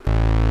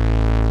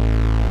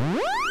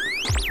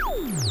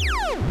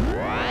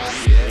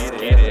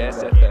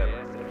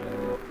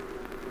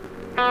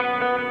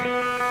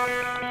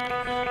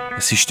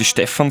Es ist der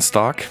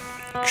Stephanstag,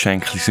 die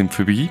Geschenke sind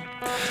vorbei,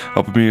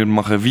 aber wir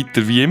machen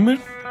weiter wie immer.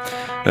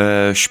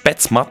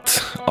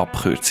 Spezialmaterial,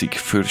 Abkürzung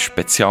für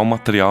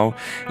Spezialmaterial,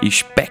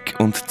 ist back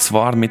und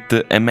zwar mit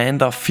der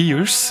Amanda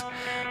Fierce,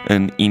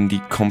 eine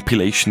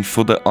Indie-Compilation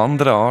von der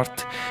anderen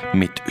Art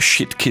mit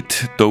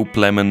Shitkid, Dope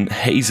Lemon,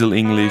 Hazel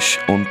English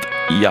und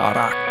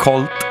Yara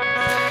Colt.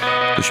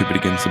 Das ist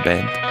übrigens eine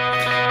Band.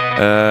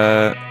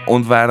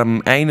 Und wer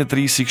am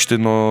 31.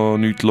 noch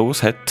nichts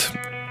los hat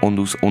und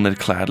aus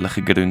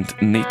unerklärlichen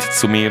Gründen nicht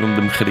zu mir und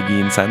dem Krieg in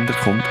den Sender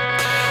kommt,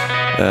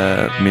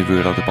 wir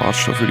würden an der Bar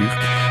stehen für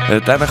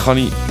euch, denen kann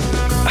ich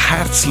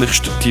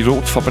herzlichst die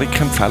Rotfabrik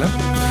empfehlen.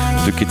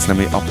 Da gibt es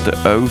nämlich ab der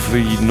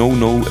 11 No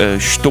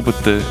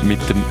Stubbete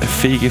mit dem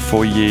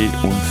Fegefeuer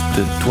und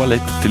der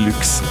Toilette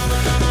Deluxe,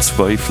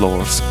 2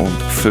 Floors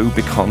und viel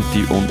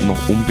bekannte und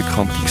noch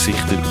unbekannte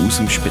Gesichter aus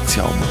dem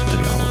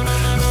Spezialmaterial.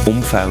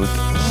 Umfeld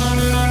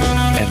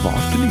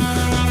erwarten euch.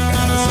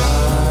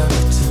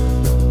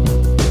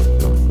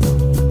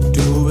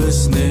 Du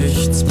bist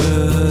nichts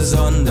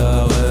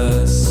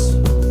Besonderes.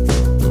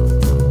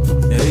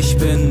 Ich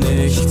bin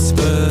nichts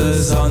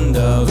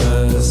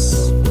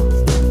Besonderes.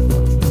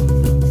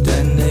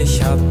 Denn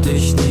ich hab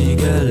dich nie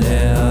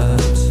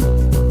gelehrt,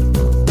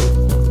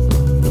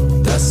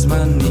 dass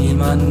man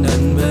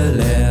niemanden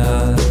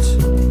belehrt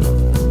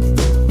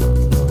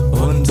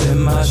und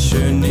immer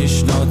schön die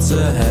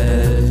Schnauze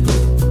hält,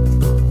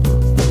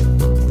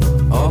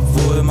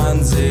 obwohl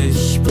man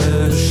sich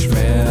beschwert.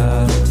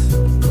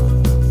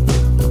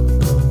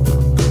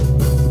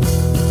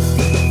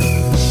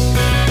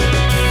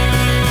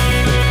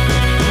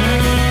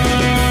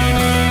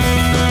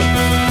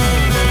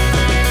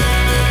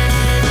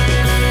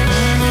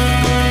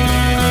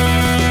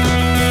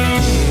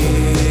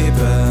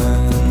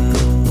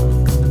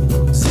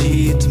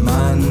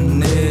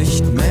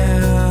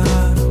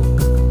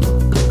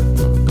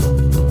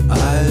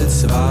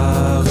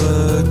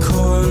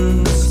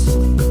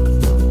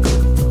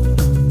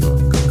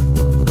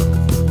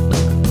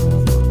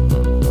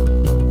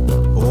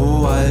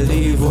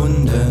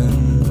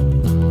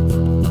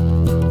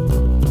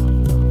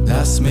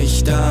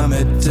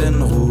 Damit in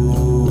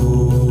Ruhe.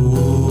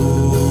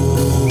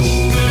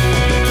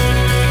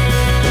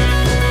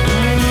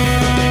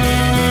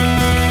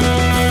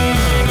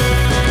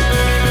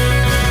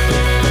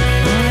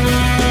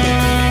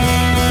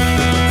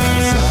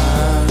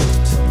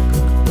 Sagt,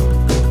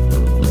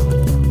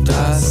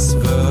 das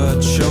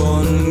wird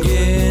schon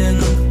gehen.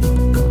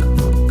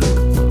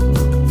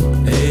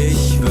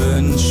 Ich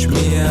wünsch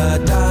mir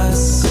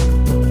das.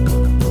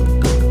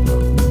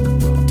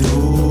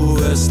 Du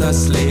wirst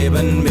das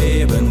Leben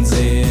beben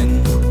sehen.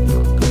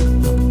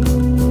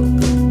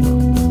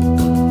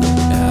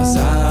 Er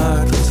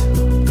sagt,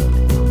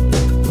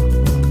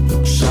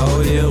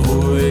 schau dir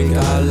ruhig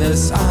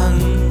alles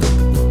an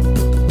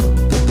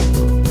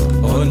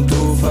und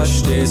du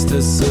verstehst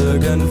es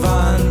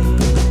irgendwann.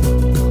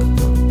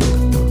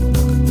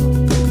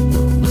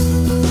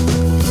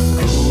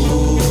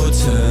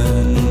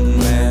 Guten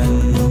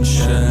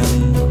Menschen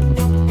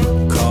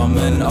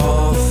kommen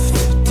oft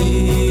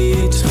die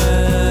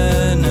Tränen.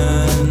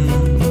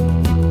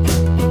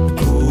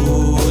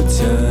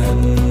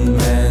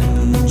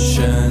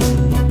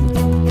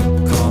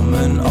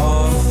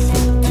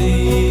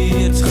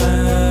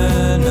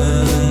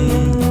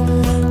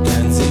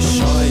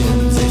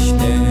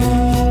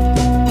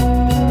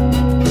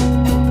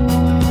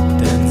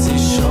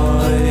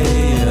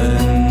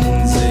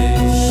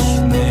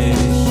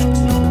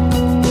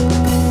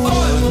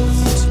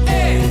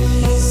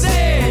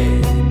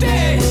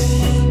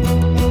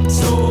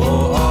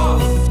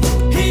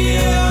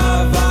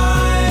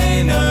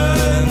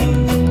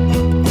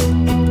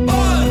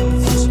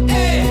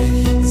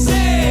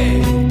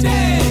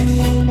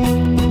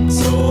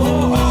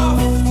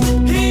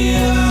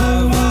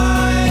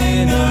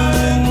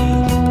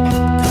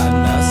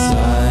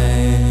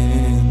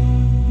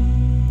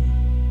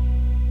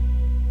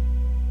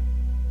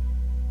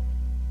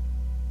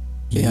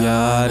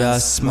 Ja,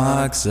 das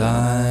mag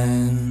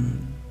sein.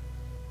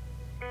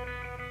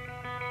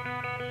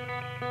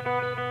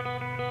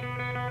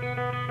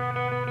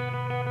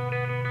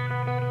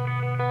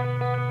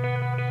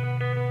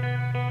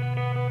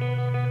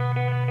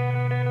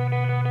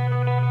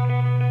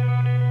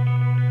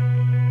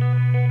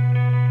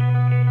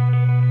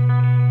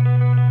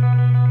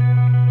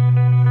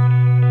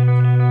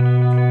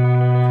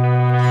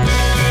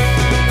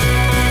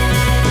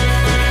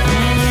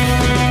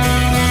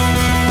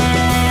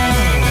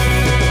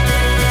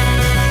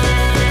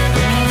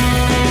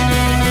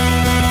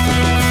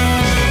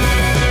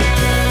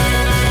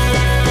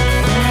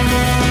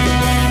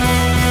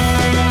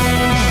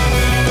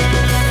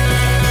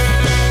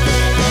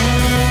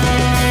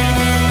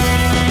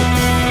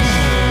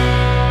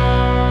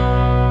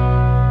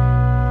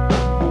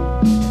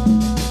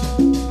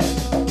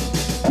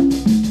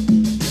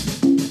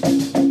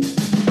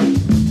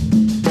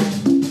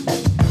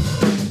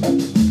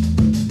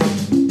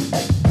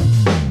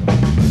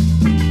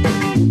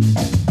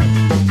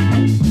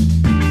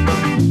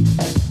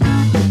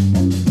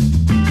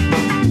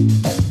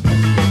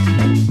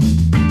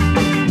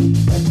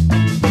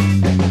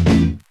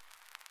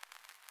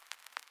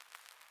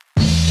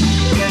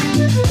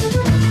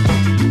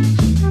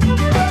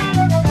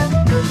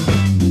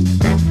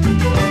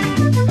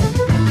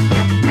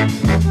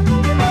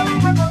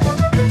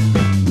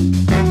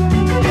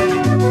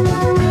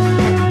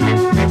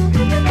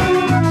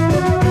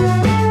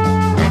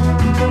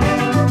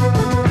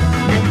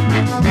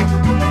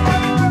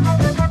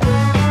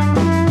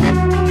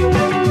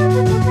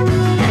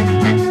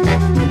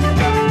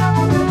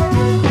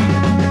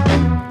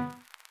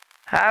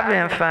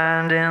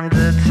 find in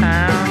the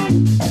town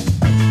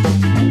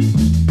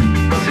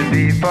to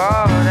be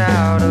bored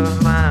out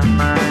of my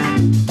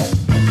mind.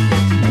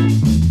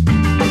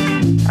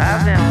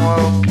 I've been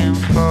walking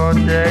for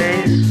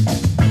days.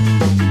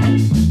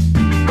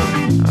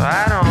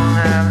 I don't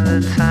have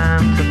the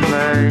time to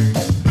play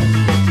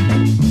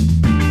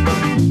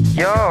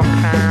your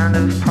kind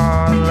of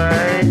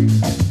parlay.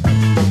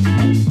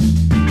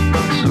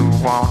 So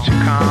won't you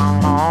come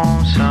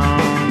home soon?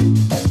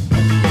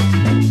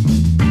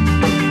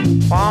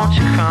 Won't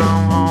you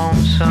come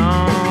home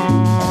soon?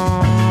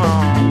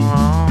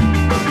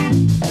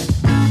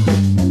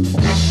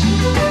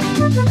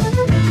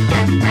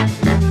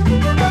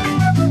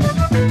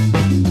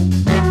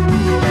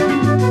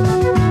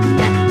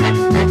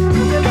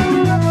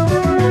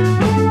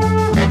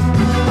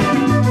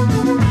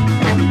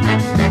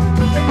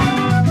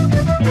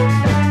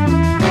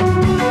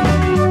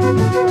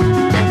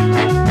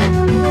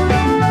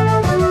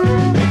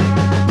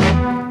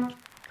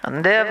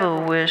 Never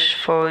wish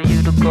for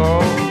you to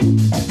go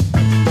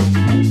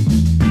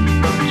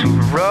to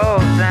roll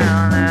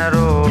down that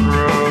old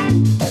road.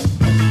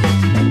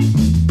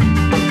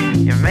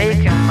 You're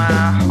making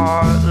my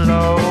heart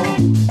low,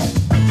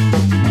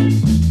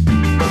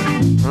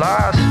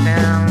 lost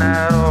in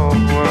that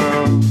old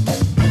world.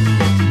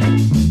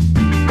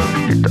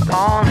 You're the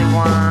only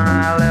one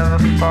I'll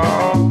ever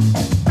fall.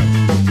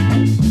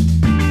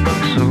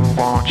 So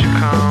won't you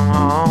come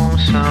home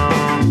soon?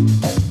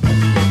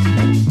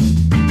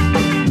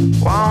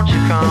 Won't you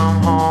come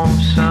home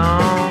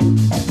soon?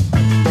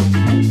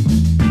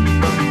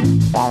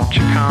 Won't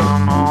you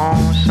come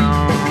home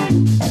soon?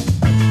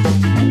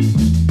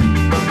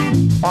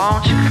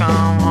 Won't you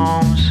come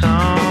home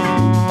soon?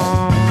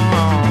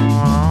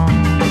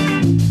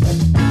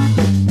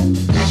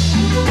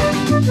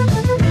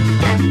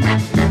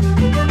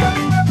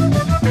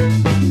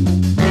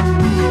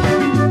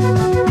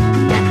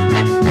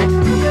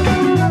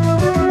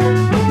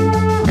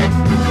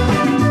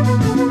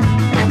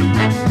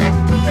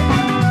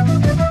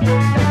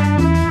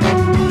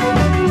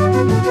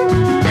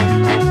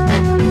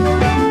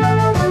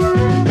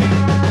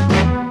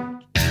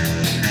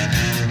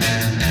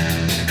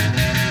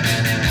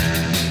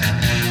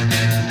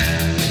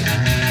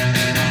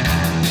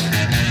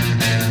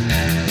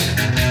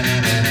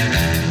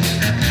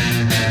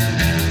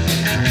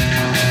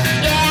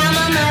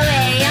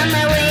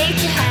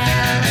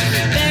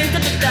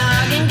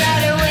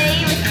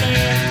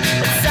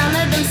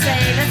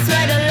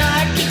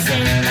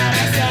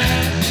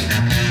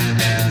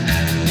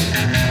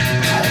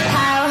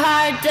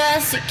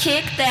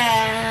 Kick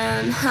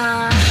them,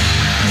 huh?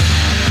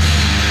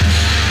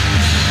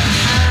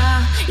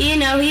 You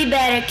know he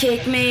better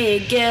kick me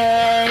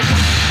good.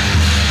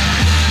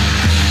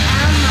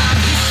 I'm off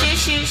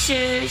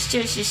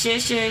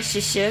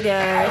to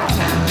sugar.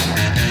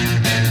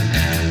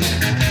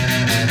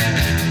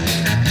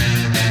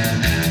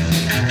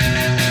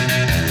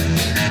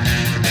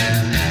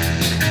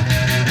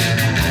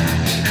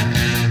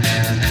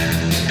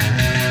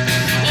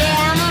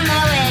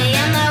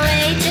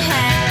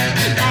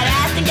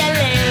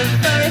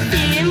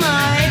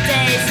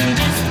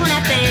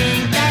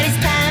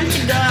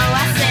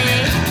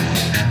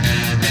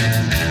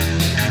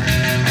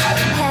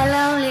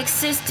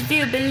 If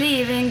you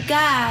believe in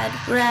God,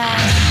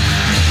 right?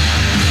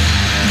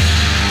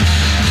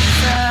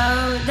 So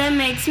that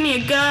makes me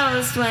a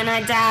ghost when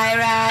I die,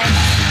 right?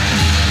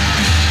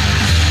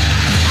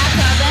 I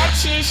call that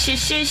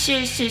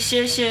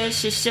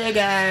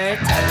sugar.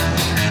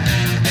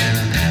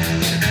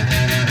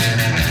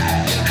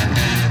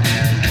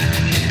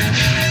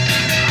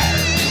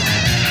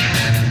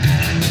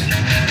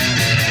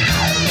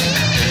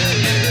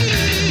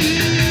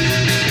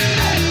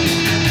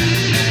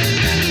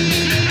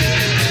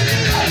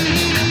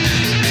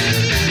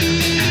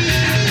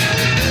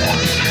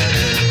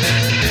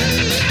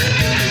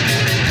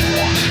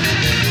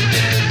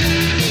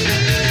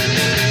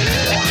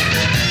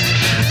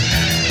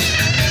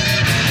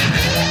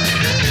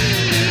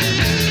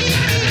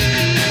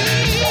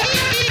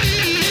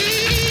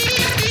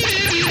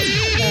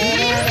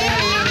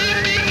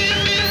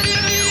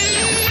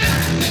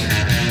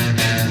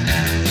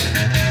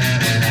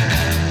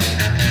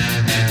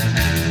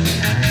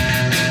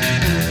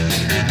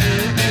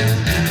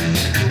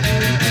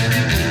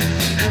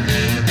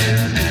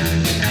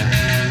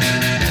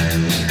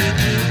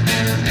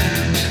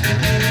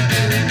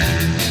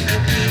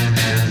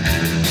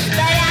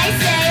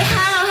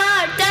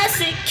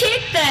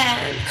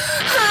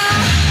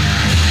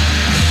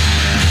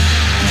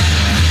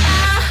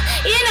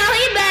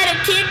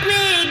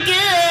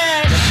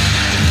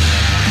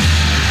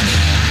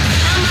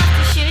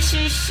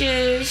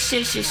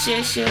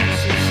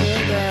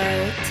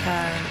 Sugar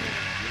time.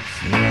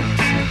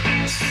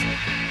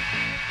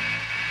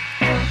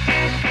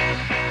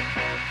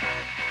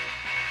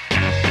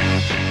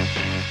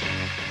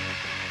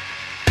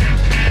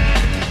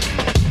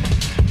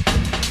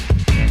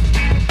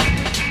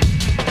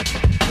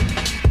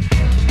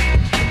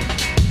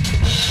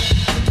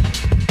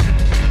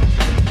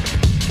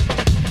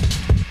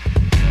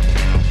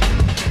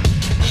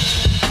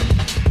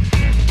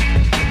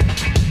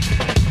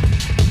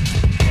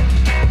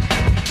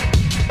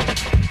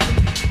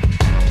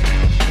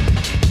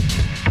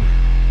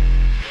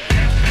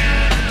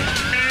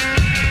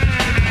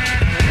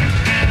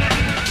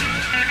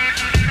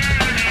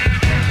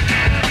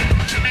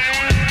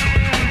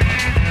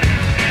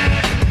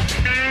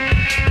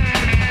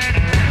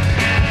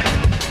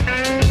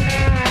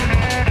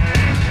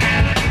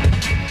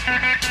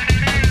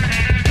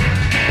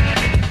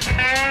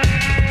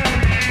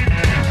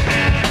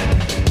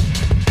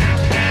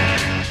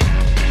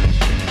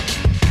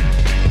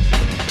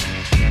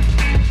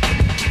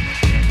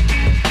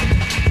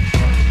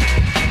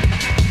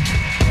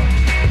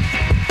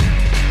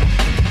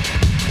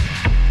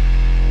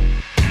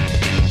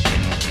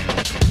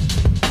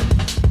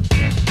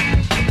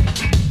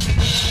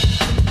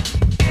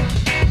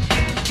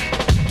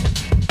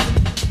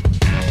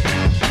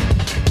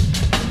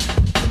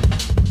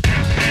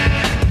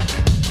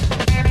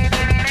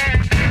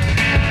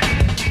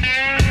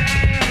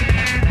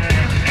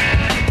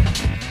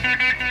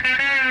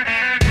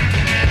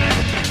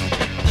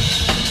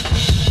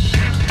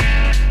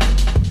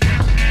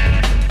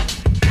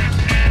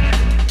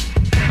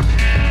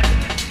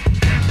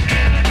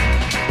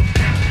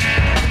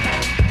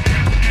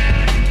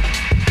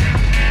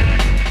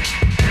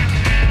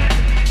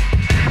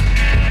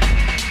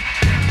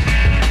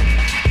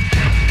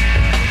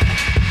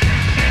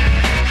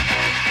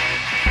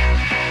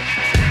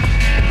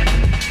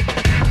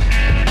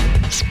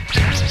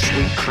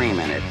 heavy cream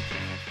in it.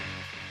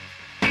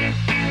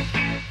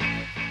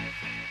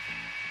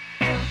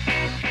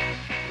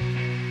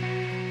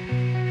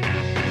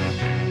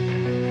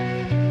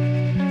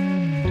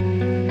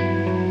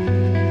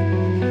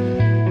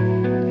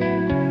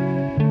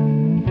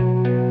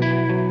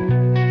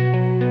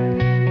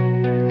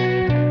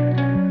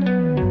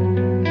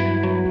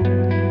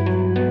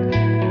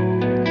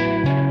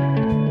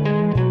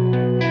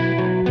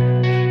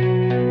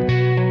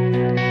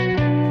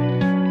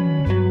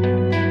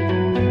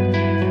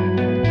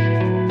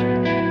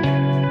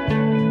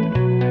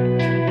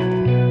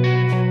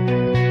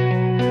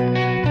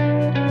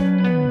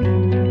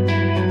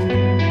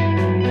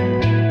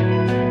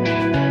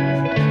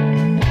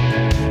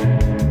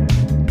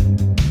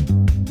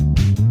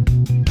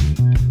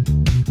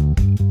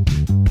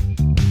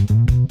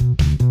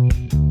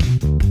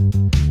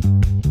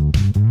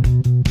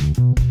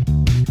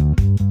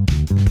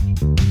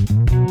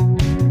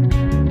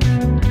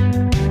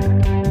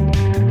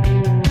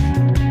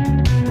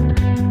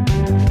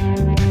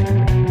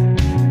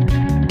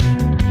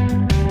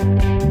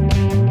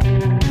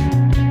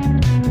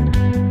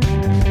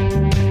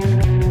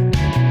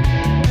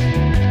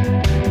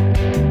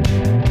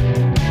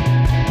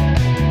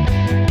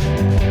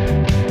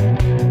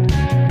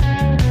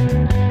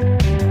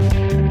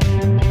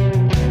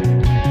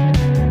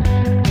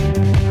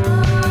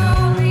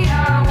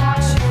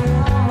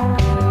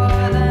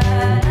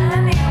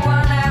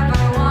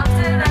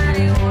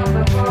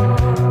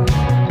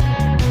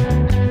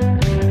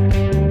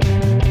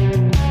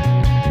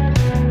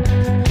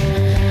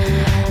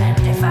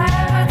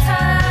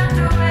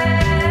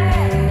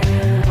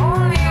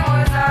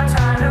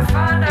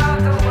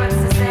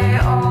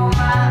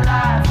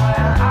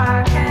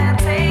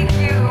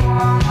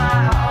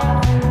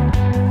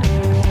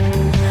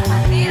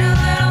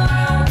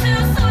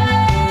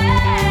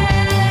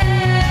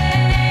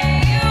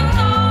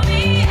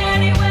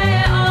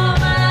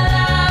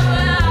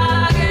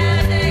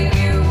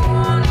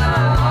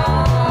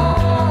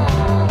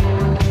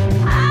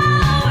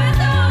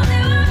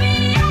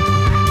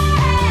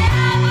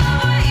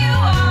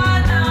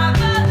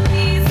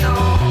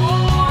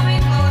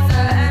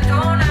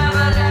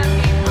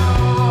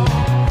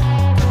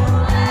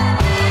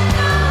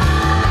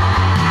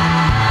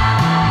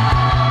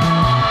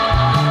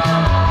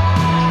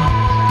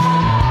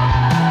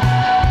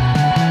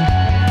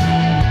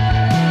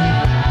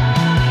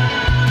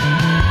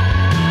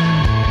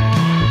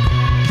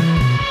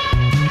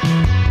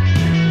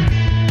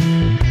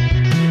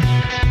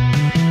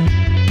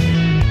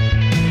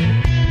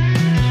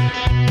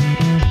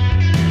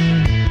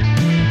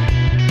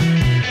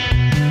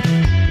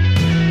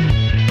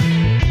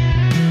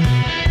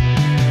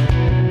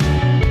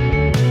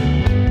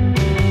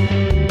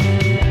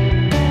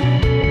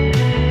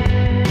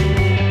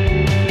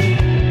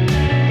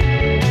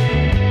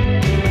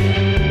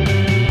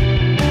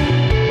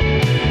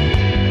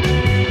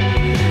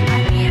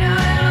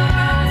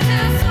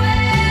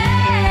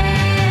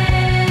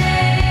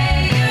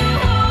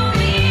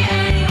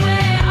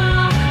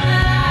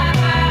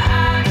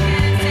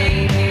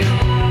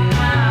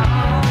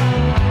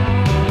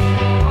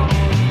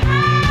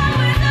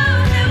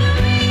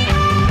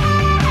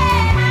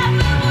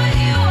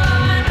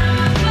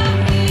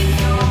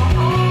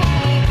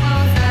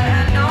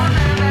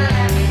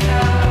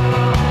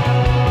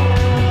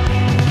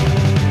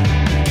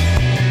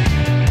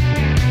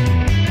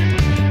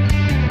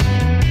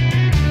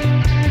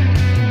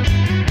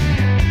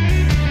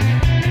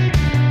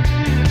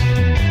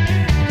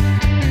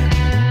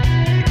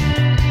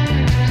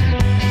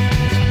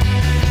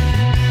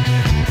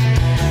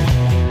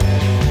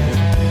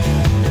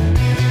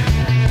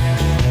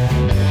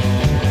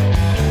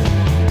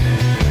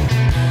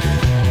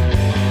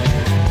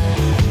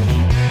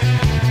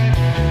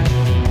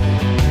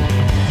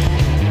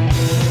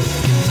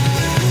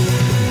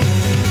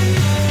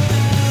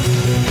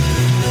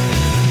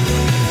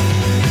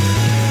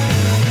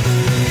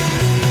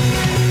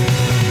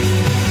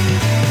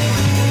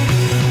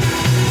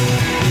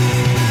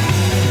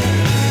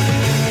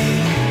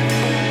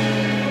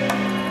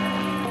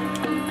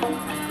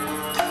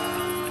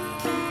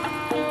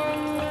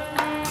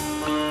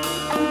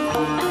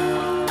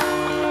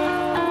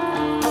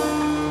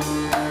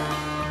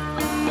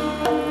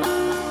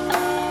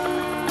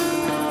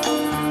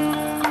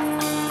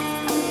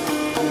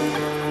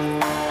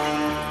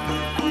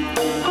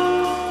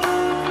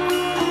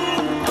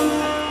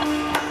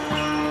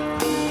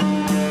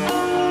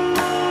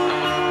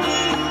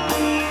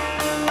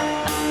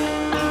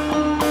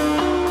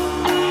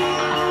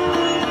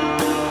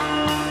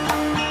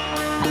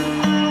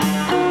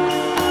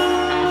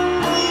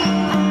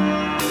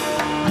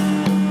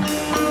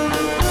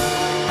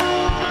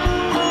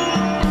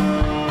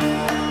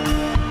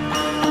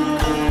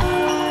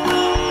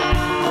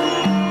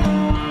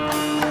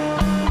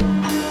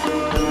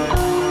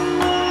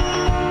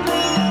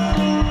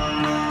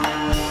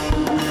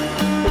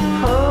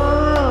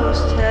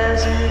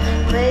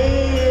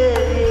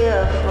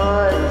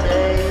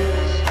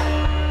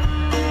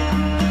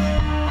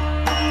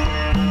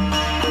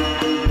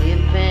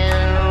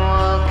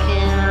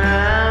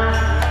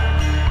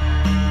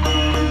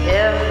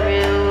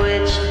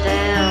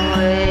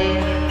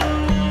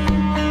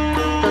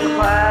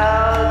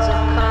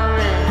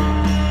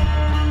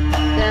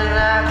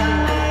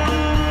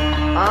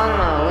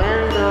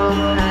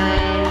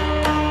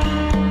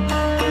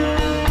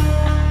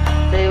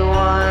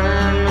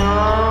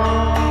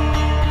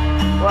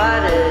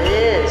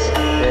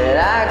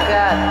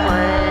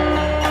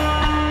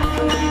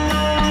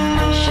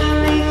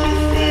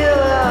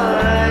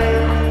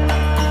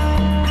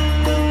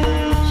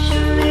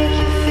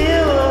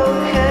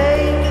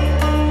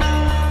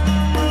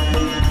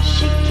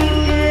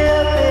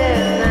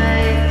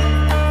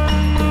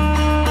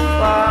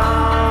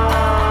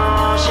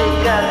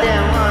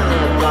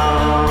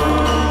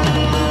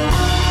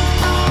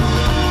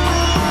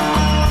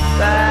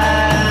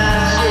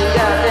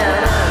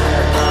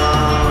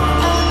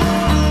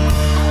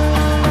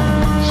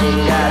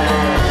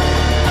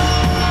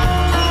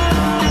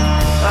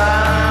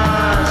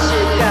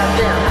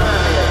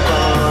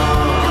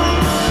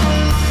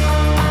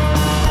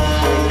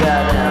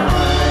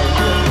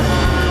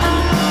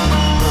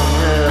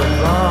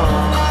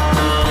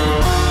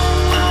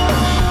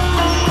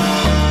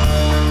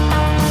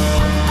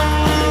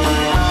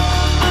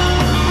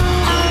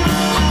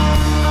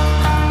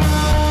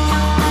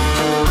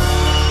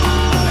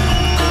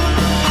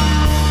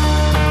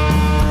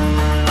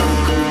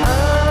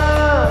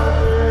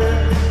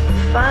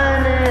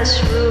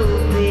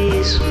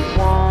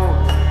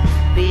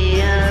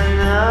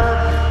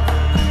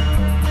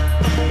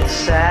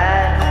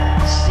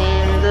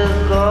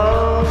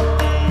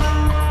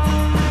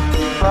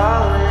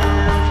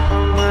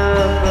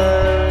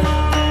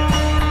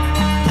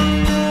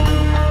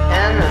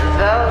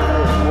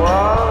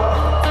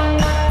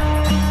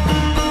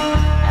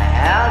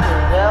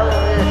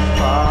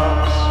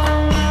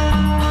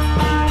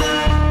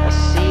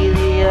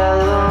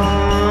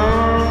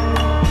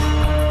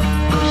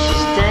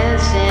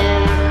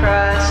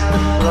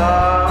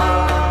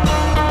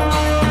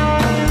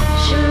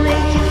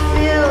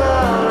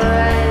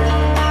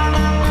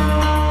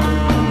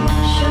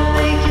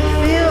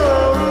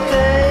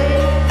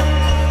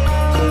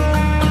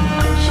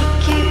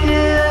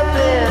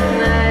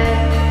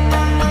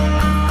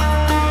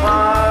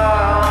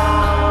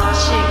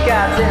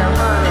 goddamn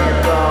honey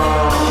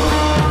bone.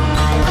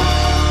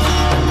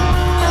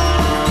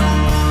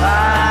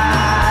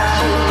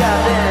 She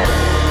goddamn.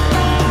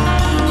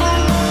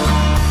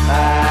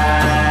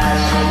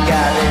 She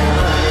goddamn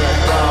honey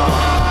bone.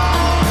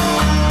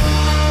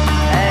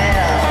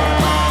 Hell,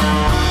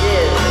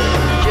 it's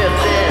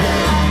dripping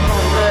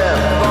from her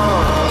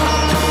bone.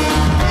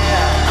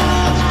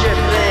 Yeah, it's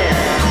dripping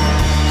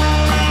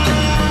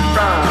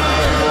from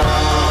her bone.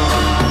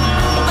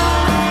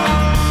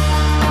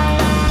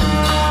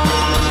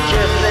 It's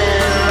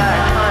dripping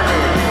like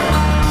honey.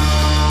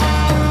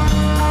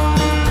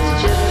 It's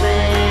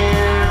dripping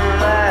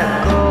like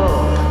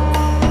gold.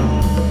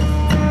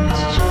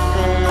 It's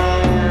dripping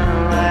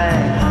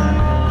like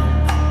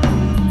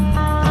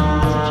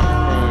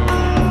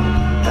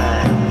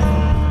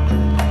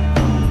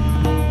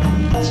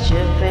it's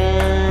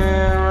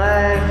dripping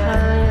like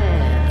honey.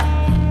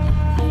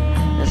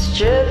 It's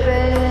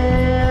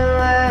dripping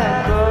like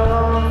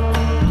gold.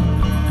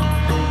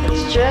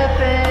 It's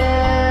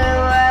dripping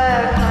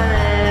like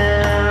honey.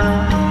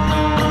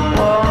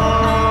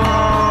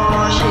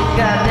 Whoa, she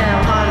got them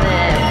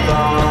honey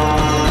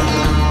bones.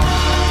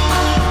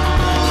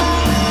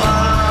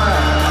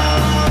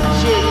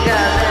 She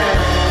got them.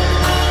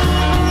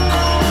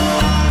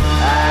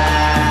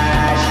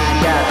 She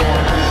got them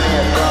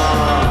honey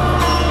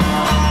bones.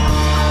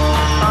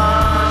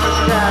 She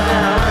got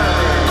them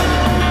honey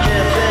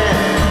dripping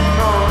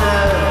from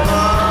her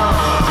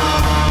bones.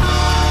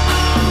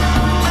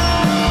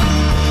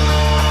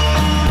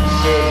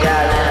 She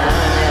got them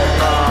honey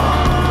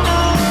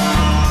bones.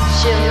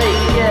 She'll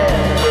make you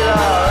feel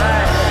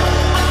alright.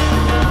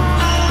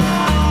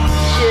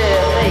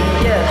 She'll make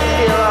you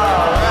feel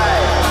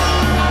alright.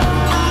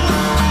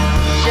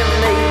 She'll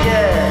make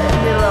you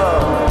feel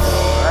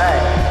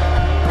alright.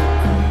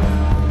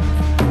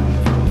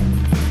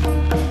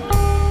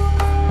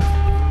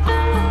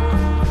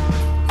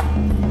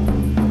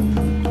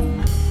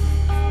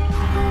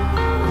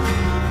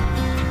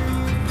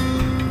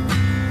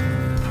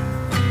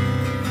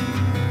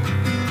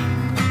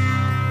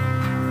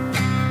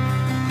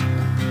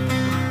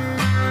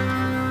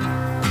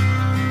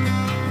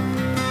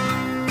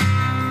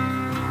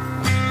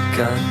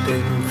 Got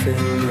big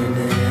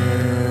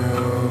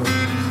fingernails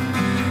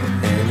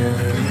and a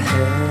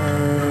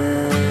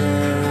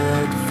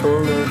head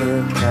full of the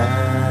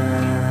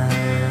past.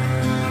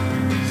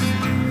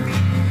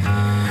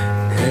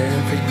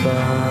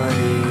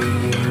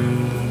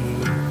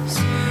 Everybody's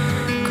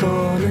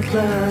gone at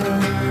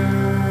last.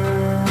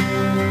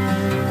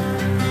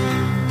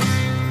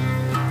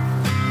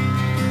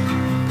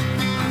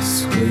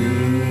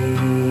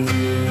 Sweet,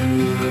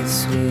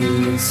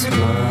 sweet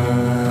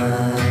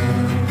smile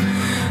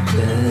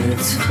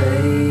that's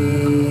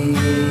fading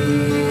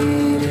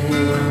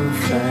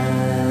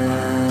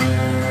fast.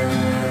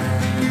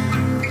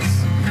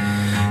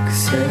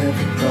 'Cause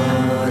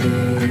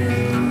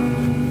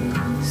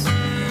everybody's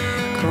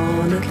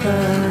gone at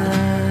last.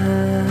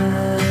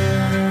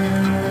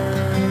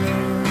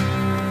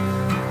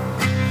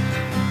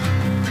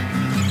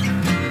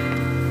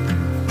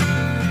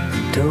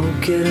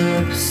 Don't get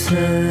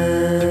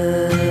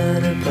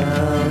upset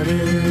about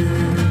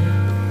it.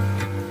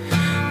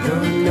 No,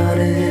 not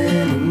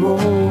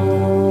anymore.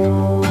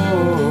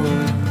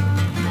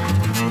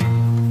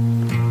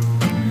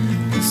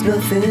 There's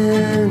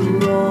nothing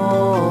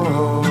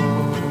wrong.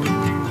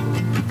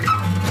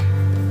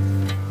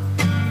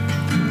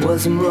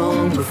 Wasn't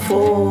wrong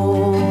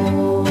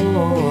before.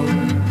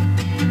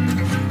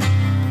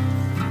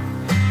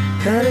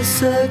 Had a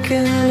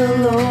second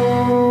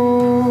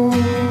alone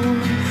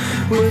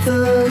with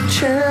a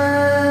chance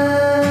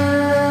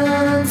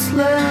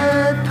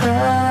let pass.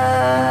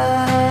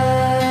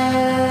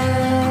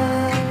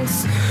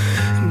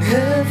 And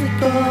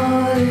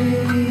everybody's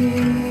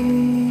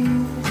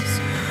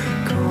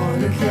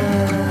gone at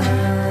last.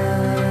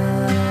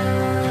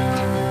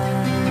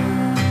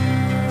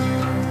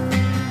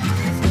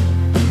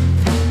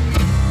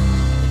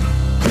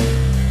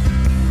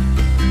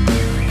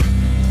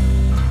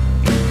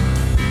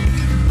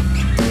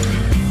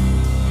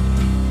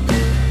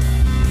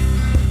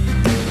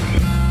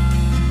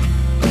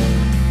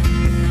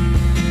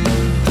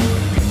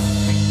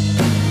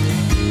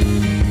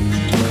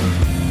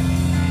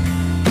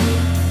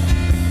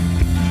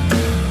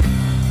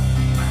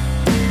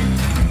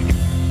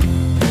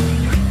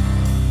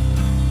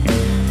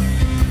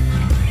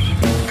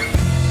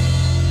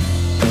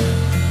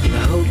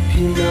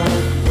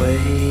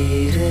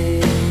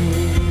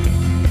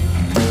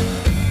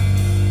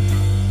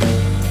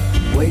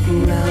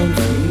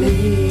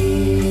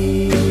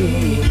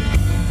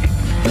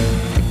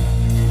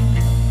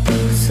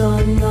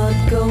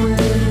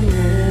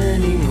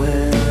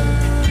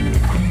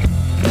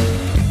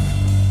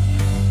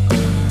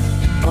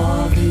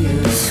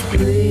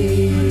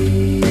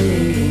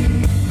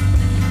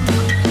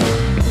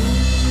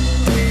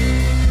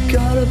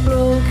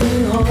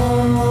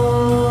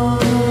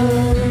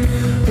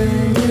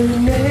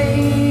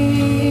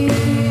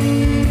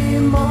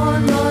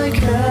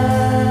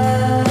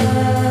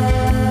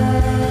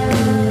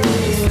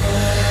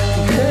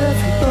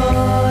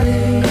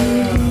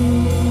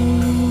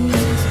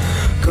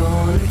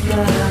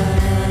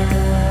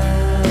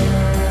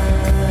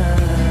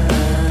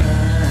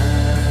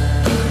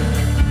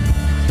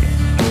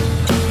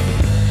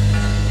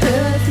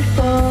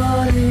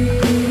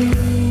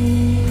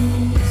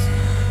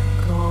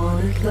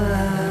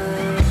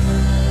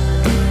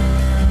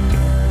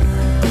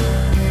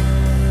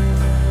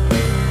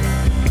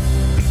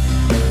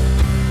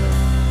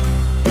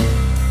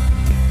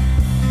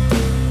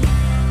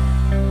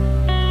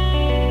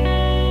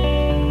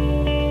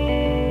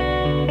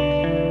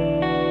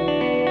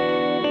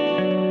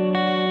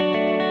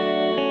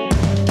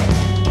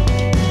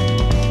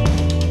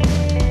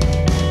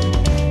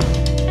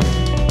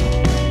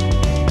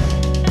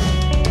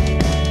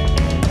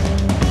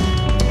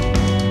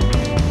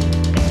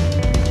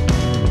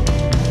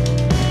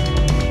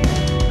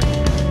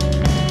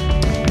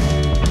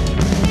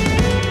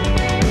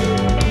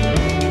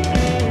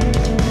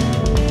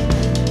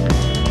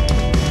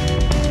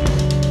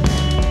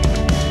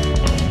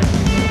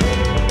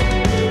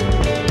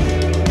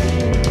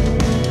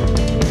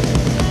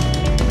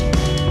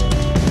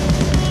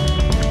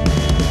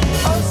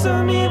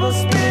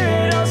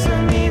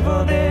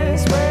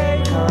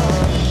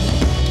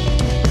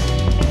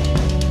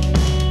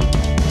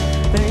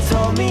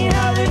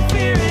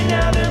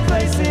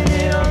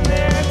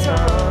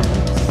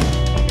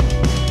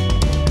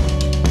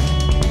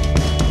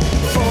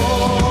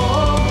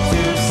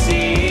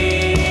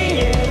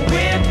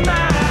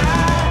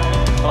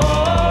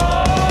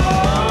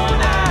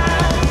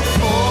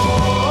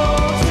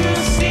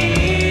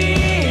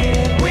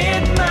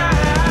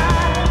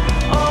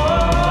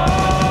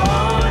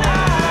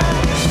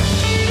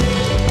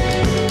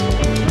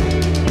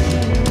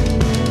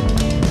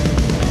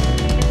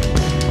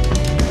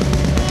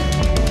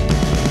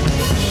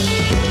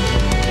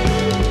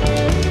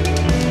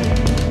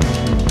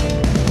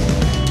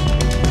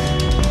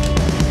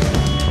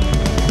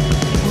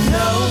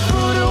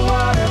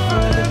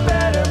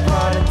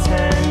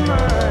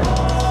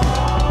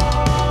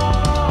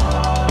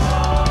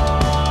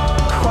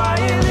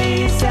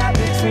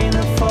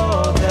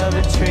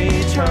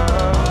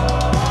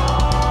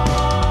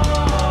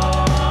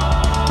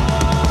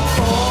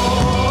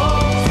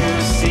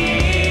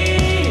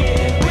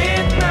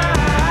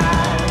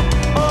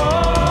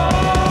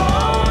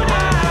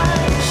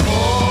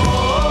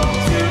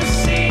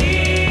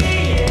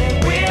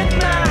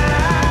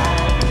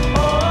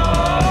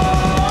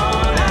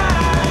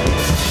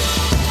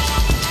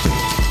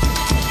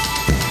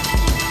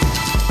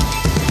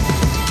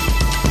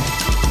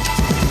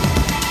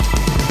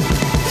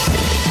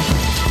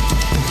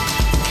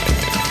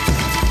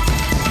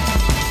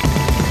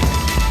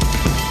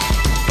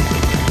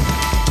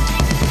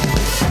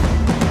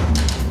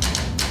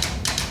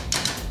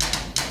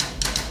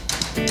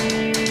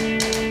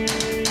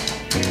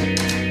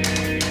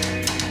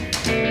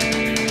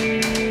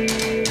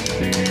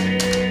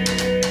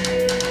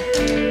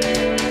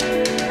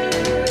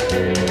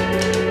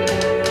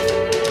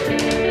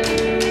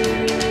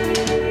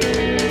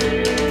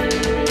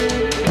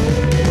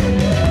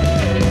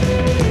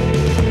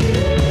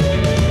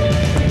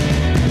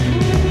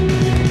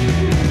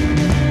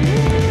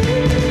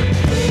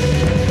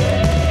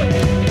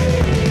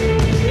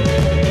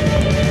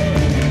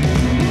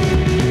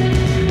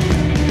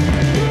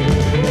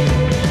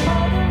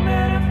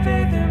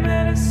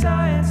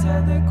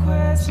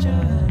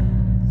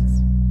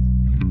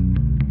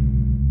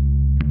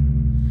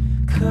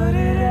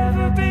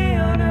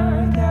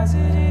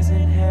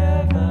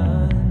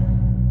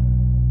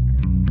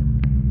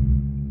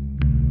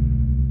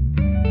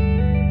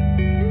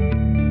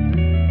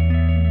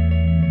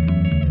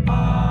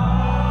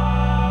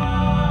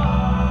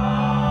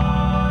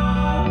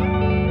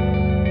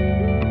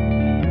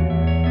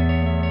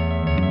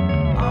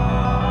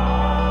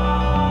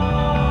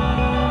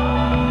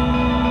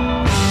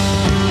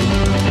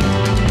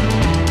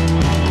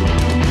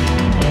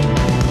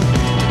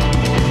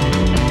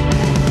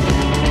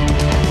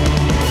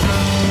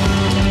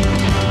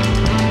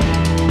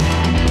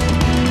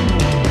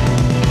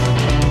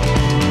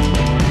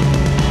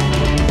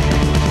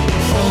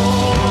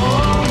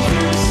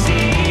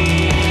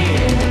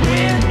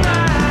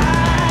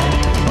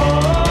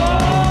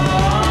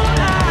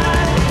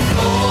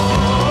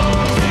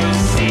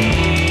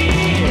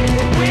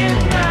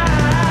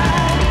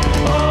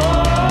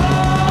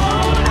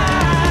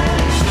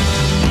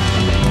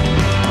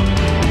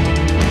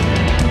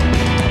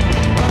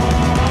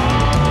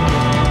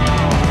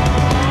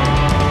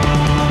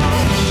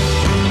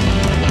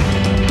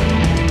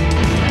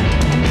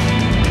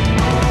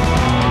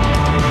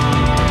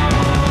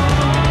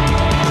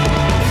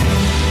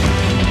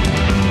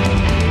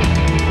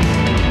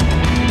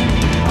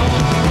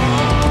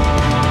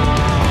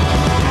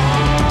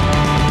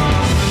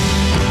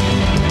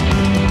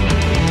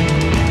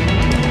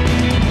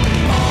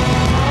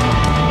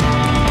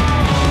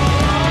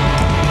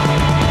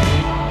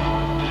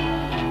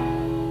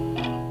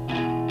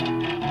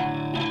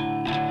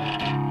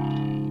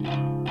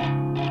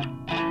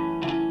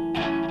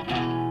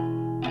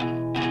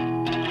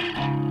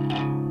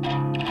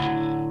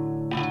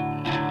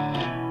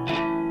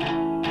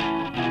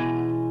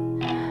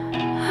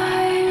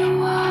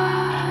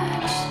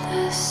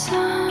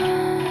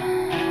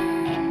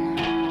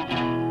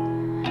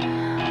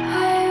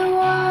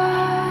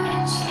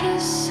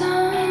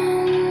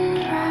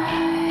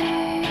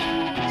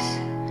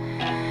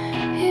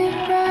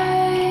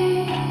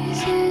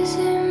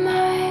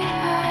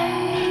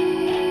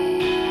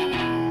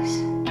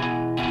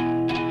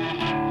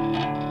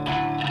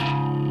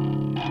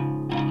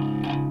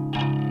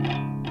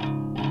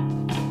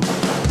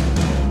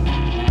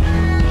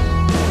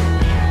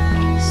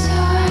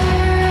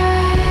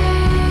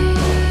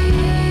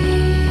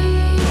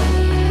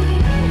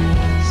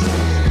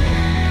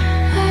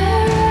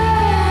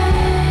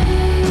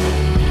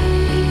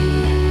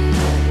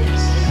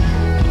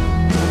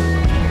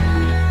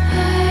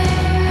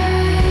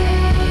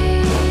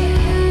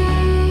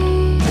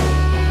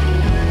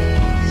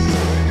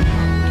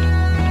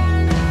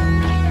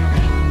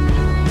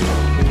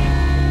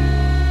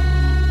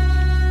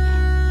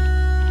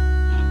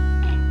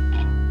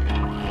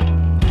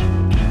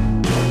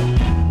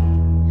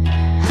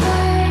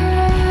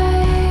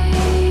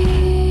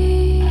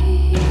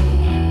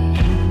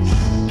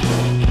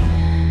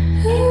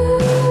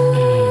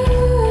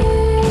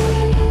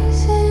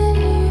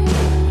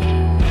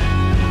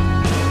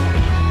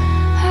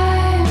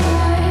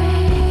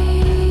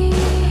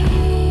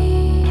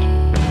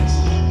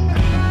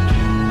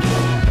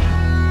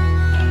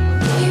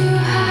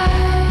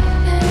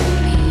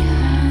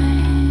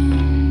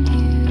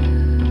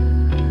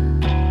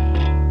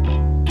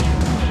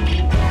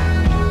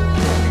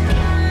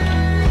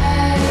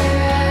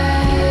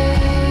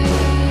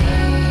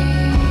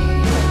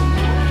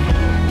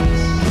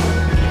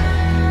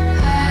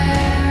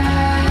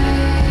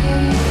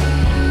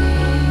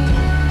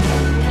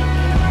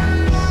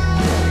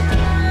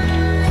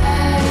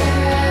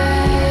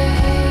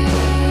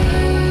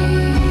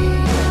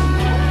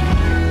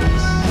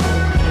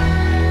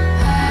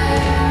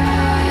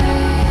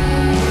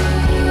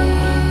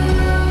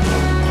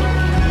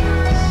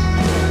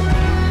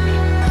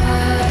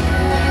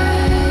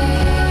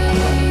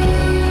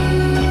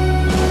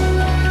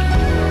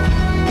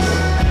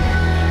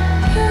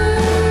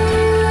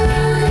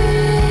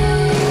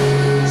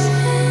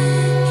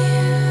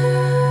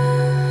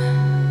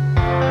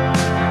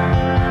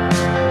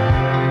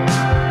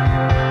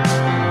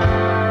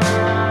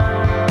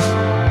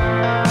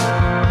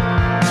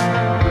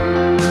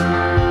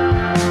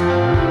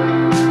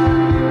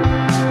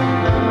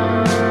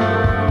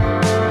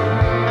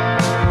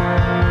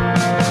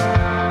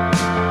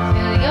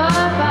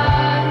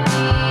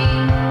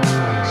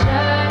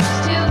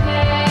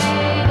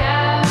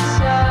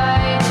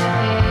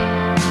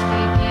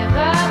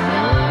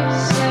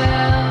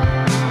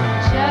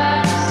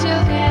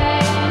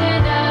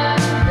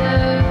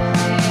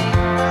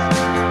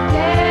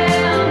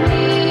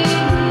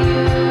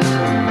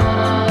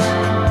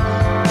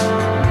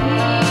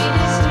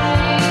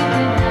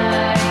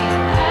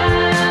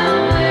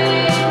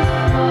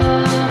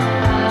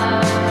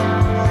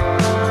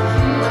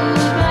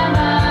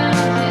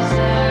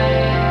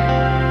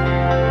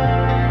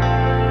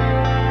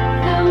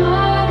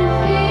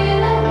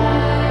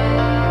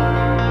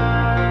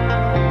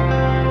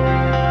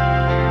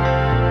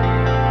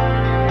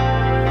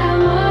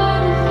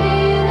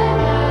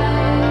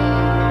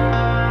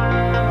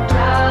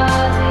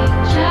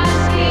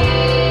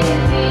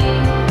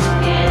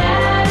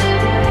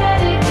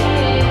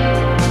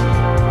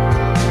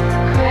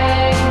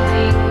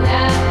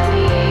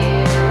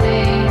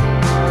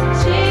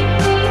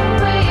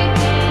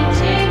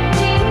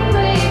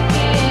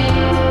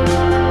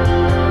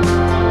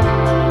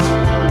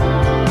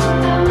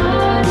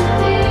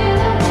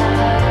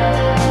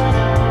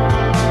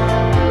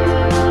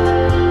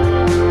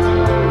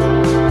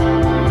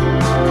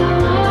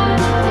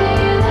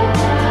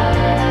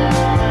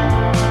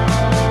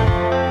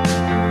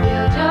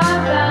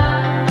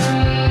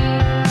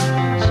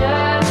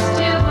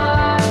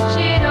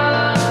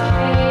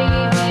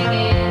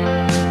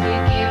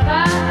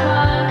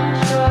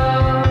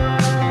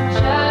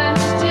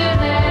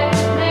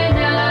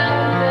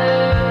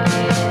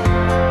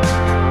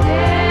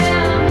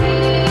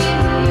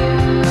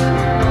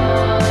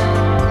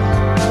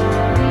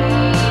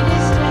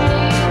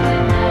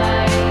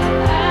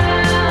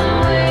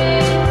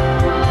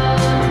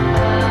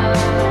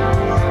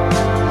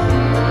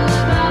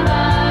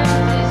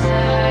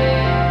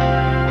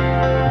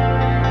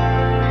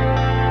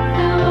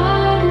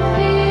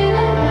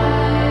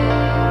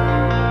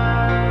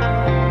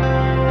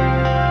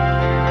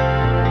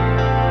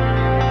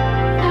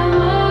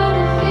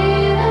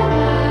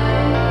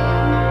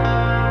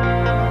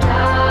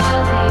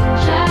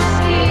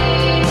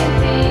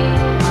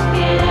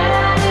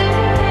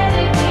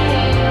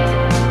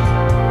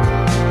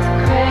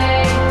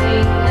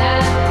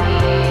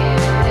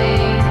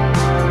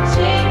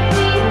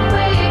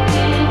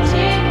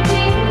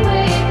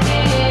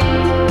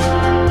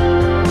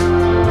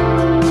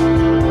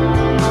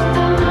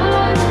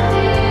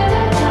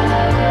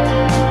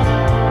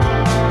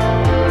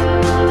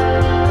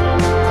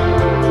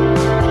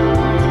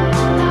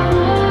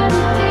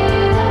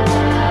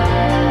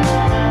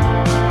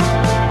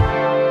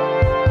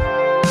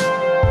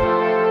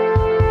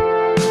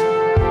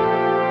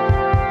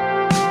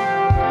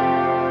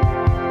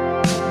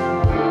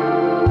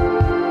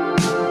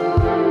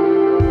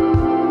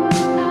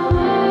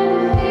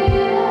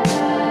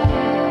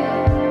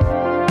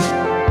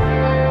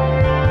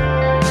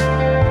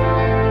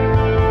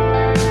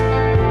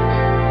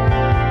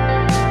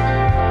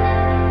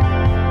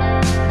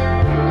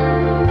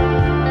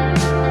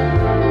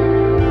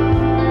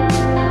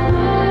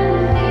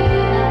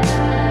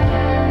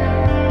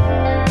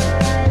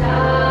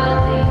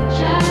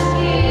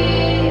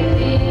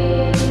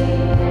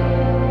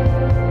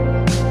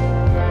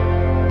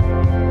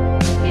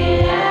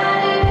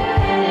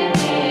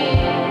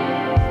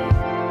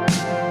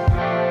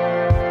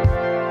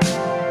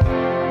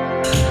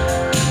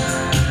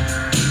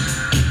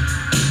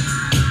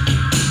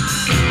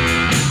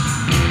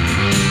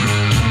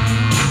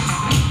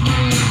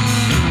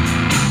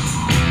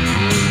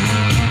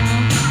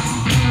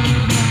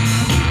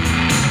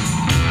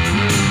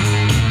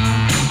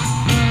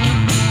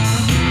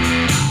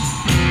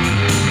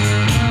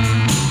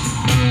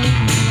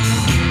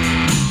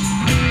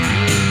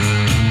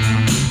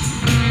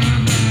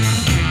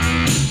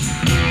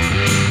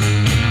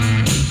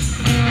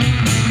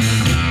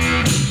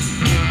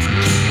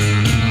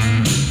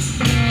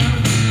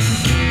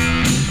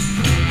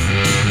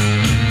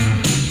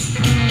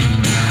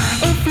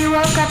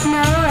 up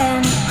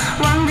knowing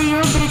one day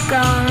you'll be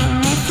gone.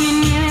 If you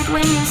knew it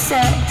when you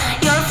said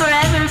you'll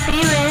forever be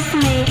with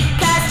me.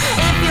 'Cause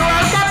if you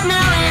woke up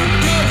knowing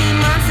maybe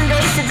months and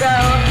days ago,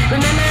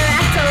 remember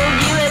I told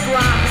you it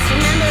once.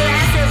 Remember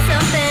I said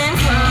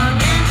something's wrong.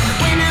 And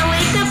when I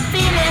wake up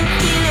feeling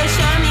you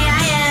assure me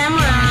I am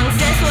wrong.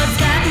 That's what's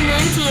gotten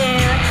into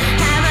you.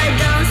 Have I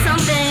done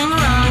something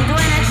wrong?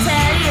 When I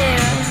tell you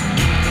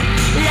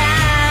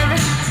love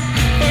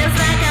feels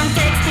like I'm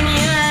texting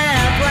you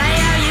up. Why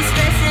are you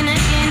stressing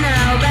if you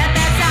know? But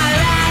that's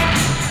alright.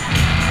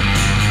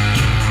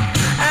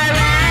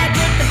 Alright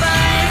with the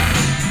boys.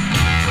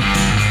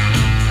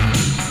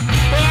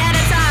 Yeah,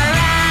 that's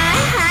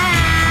alright.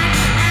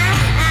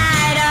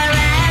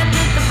 Alright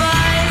with the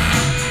boys.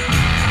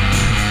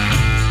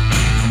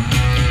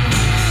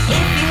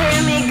 If you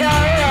hear me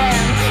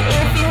going,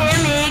 if you hear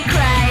me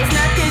cry, it's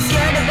not 'cause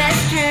you're the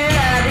best true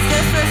love. It's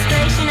just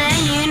frustration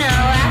and you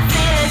know I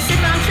feel as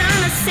if I'm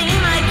trying to seem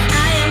like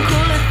I am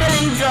cool at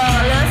feeling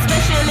dull,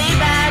 especially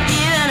about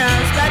you and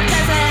us. But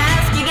 'cause I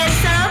ask you get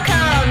so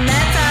cold, and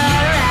that's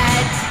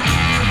alright.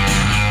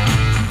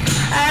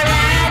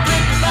 Alright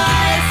with the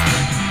boys.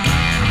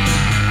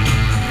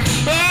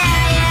 Yeah,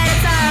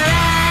 that's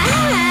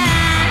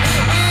alright.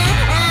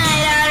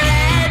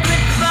 Alright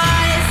with the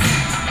boys.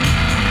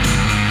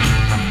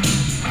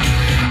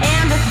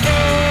 And the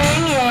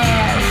thing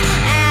is,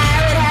 I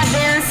would have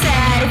been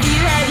sad if you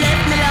had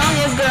left me long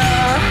ago.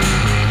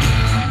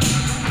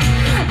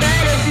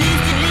 But at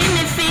least you leave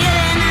me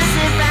feeling as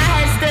if I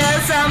had still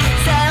some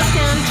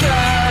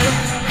self-control.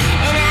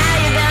 And now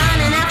you're gone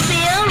and I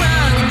feel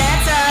wrong, and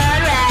that's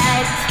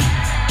alright.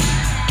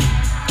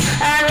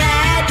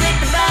 Alright with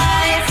the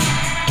boys.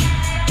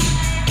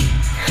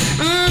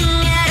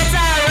 Yeah, that's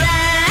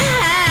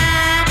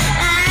alright.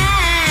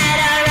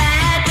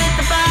 Alright with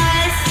the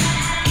boys.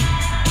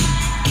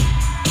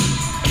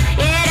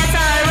 Yeah, that's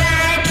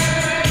alright.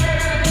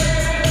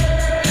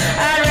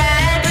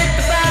 Alright with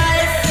the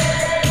boys.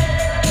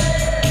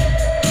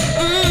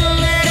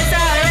 Yeah, that's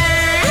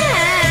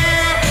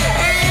alright.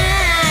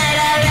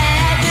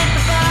 Alright with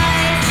the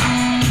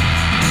boys.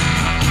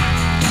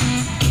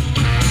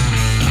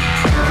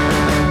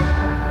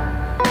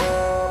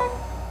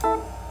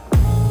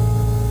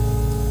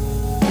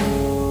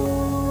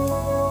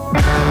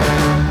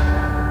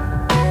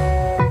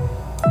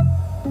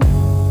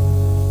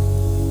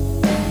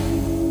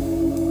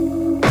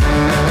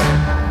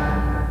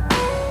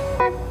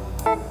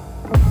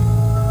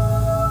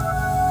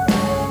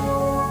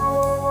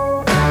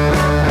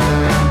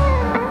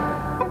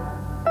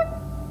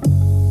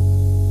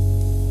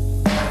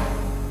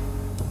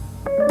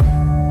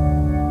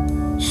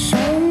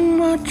 So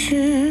much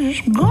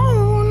is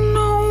going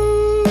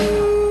on,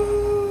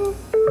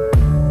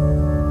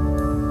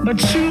 but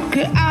you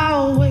could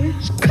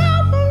always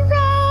come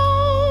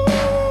around.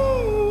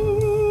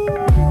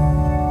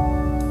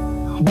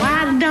 Why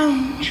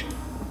don't you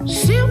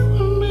sit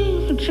with me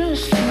for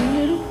just a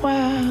little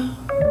while?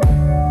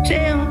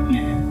 Tell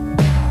me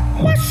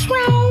what's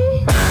wrong.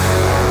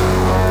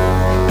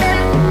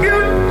 And you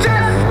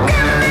just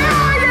give me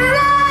all your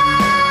love.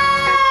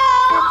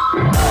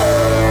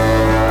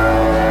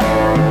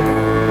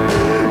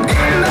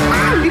 Give me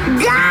all you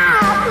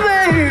got,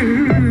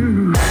 babe.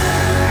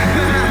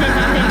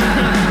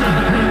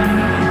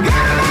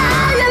 Give me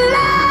all your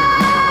love.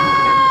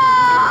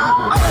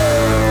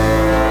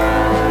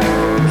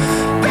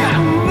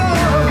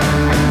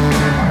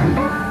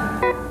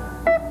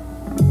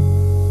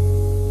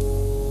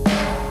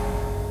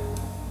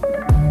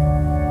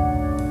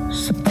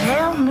 Step So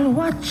tell me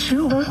what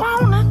you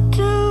wanna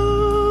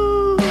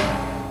do.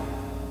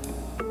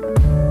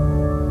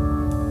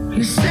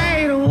 You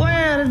say the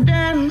word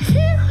doesn't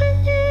fit with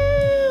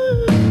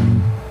you.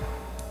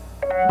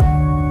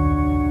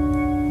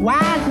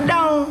 Why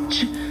don't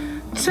you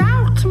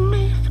talk to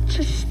me for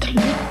just a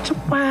little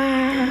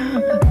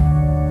while?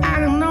 I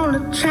can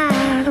only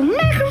try to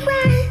make it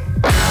right.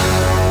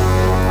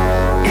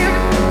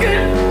 If you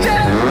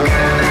just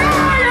give me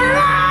all your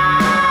love,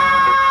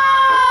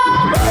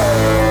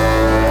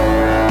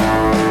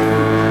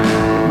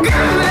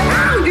 give me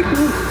all you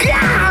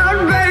got,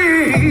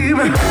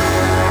 babe.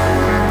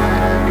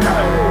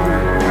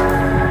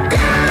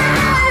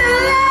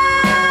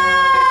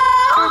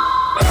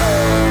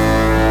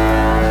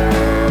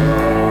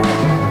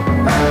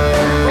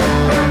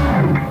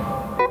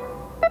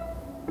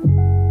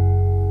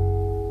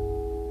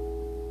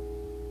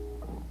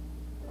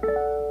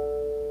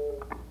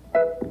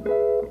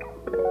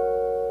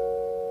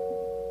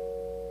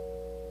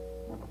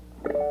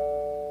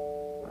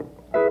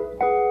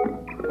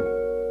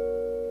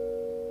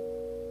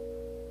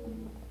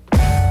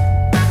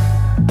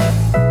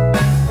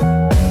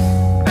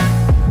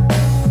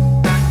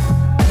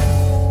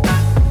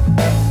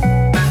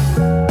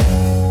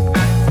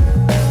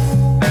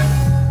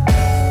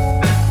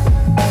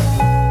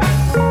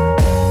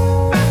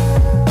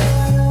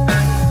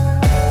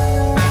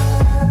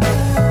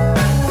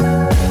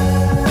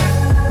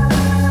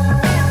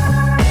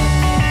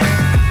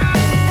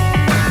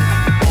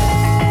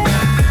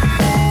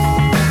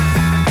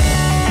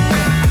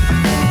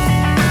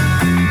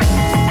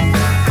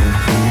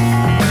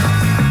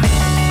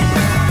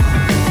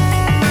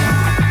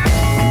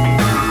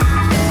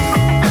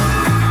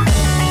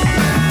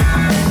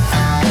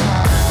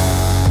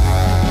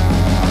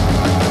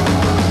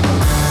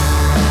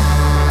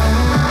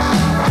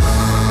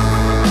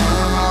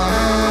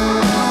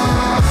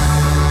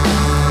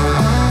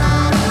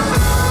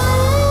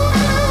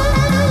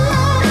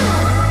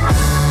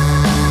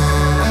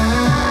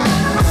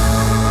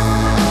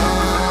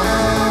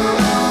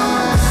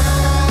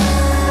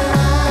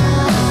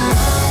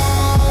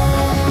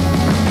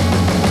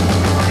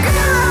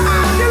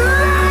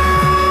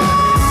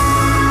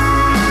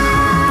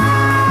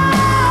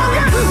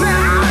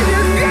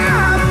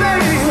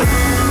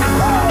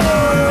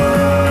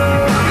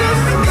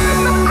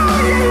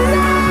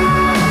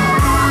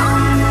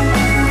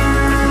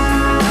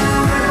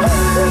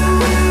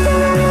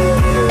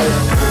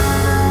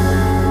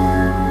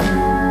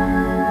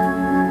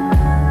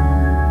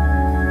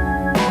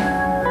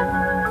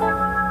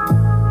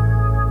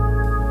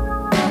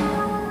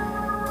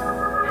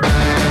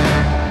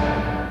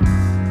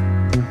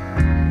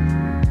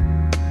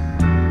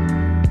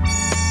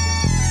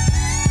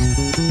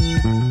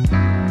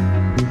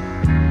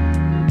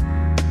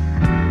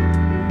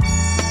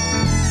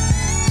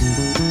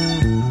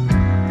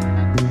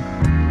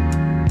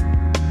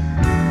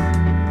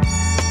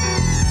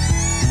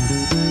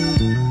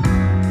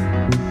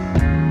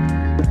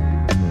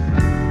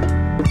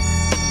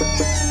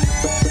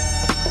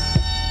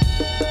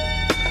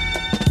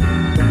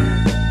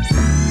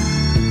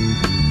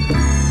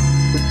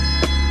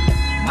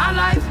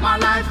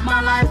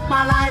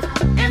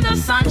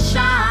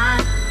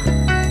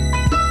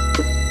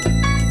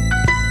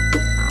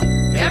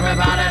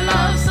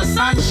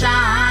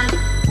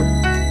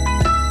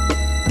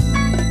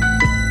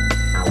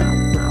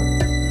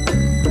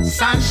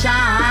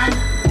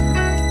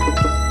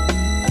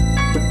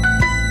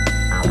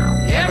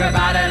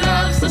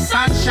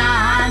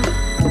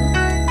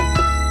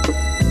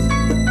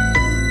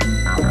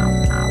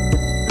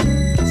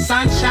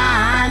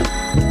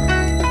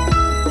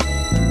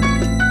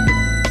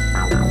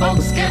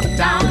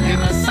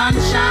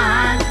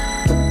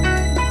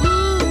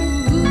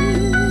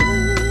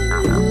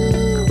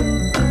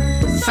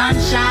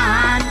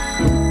 sunshine.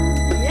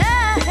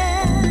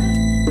 Yeah.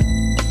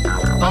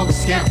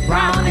 Folks get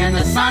brown in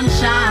the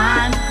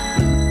sunshine.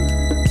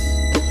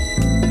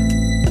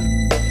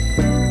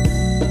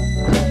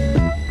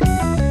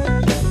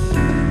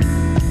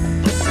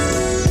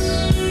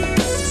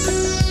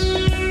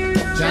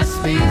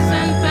 Just bees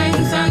and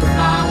things and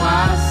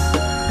flowers.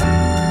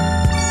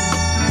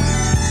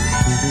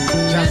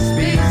 Just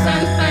bees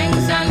and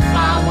things and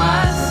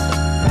flowers.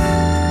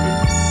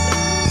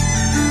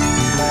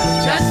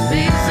 Just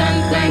bees and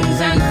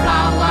things and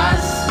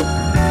flowers.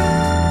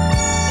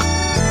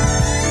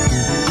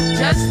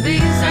 Just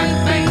bees and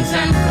things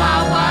and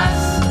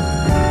flowers.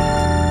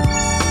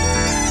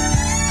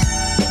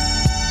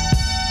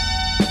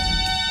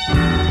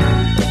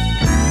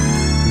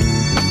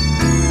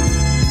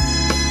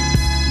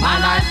 My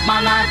life,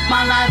 my life,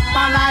 my life,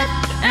 my life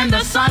in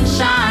the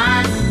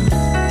sunshine.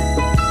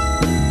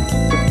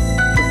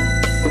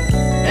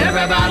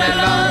 Everybody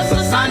loves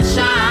the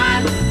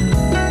sunshine.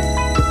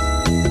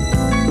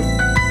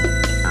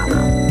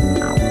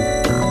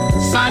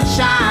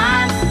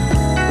 Sunshine.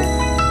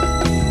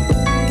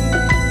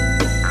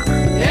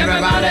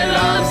 Everybody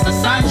loves the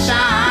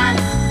sunshine.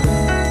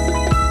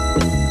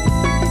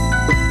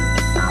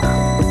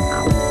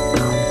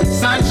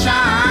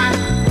 Sunshine.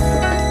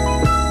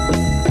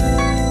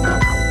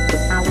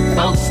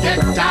 Folks get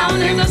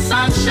down in the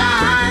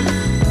sunshine.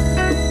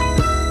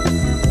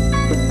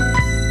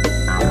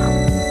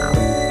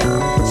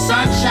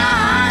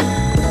 Sunshine.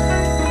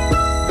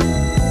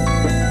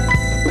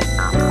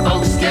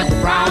 Folks get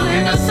brown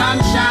in the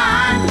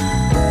sunshine.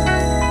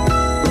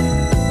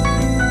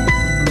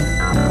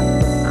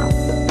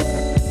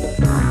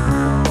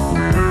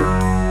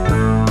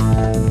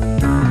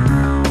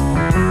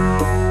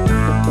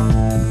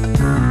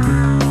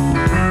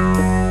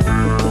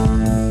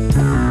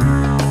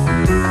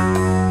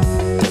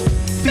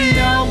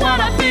 Feel what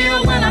I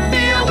feel when I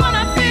feel what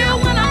I feel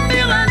when I'm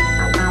feeling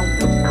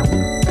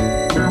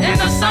in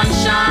the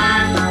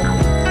sunshine.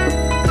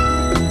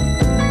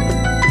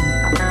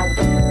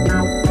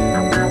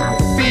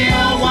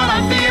 Feel what